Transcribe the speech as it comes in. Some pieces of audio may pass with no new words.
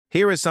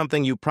Here is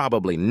something you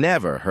probably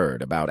never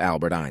heard about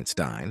Albert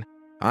Einstein.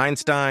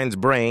 Einstein's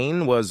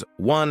brain was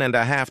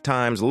 1.5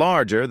 times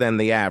larger than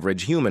the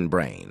average human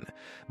brain.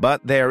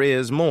 But there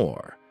is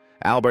more.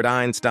 Albert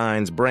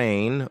Einstein's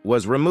brain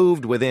was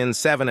removed within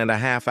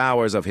 7.5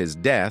 hours of his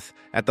death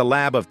at the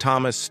lab of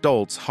Thomas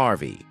Stoltz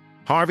Harvey.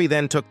 Harvey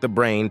then took the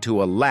brain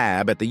to a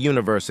lab at the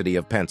University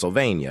of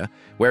Pennsylvania,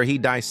 where he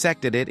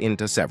dissected it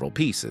into several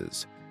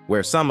pieces,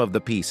 where some of the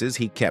pieces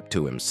he kept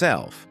to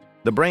himself.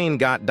 The brain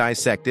got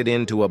dissected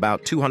into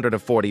about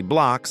 240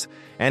 blocks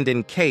and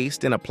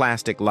encased in a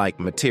plastic-like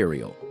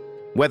material.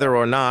 Whether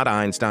or not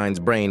Einstein's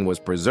brain was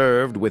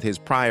preserved with his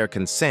prior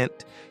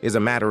consent is a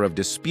matter of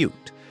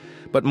dispute,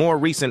 but more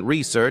recent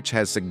research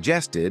has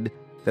suggested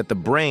that the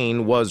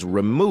brain was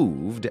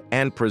removed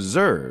and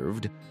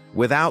preserved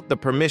without the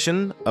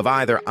permission of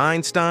either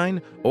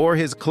Einstein or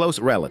his close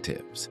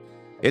relatives.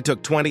 It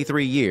took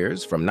 23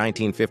 years, from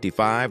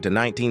 1955 to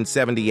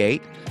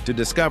 1978, to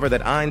discover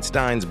that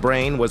Einstein's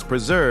brain was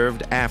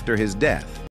preserved after his death.